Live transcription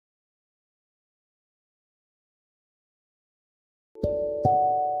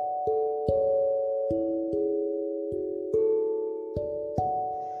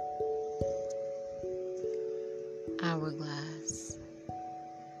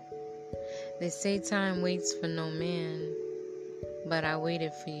They say time waits for no man, but I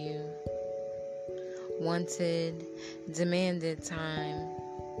waited for you. Wanted, demanded time.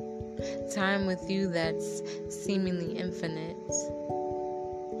 Time with you that's seemingly infinite.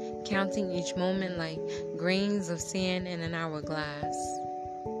 Counting each moment like grains of sand in an hourglass.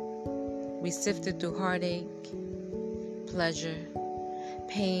 We sifted through heartache, pleasure,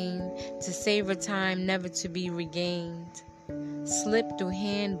 pain, to savor time never to be regained. Slipped through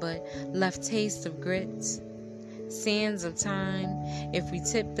hand but left taste of grit. Sands of time, if we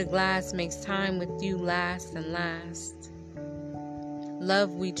tip the glass, makes time with you last and last.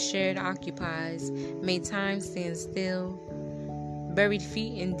 Love we'd shared occupies, made time stand still. Buried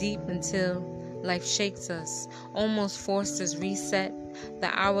feet in deep until life shakes us, almost forced us reset. The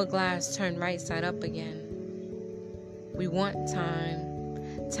hourglass turned right side up again. We want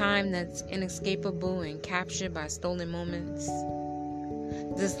time, time that's inescapable and captured by stolen moments.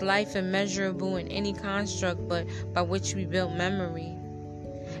 This life immeasurable in any construct but by which we built memory.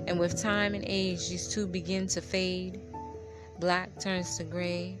 And with time and age, these two begin to fade. Black turns to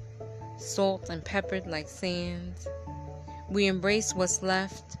gray, salt and peppered like sand. We embrace what's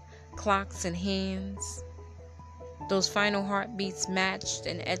left, clocks and hands. Those final heartbeats matched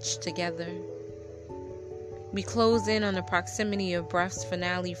and etched together. We close in on the proximity of breath's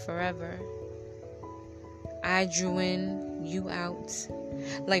finale forever. I drew in, you out,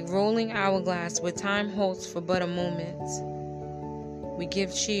 like rolling hourglass where time halts for but a moment. We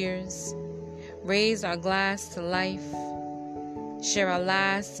give cheers, raise our glass to life, share our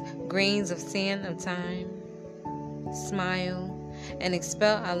last grains of sand of time, smile, and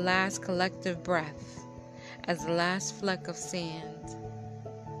expel our last collective breath as the last fleck of sand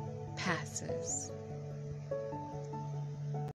passes.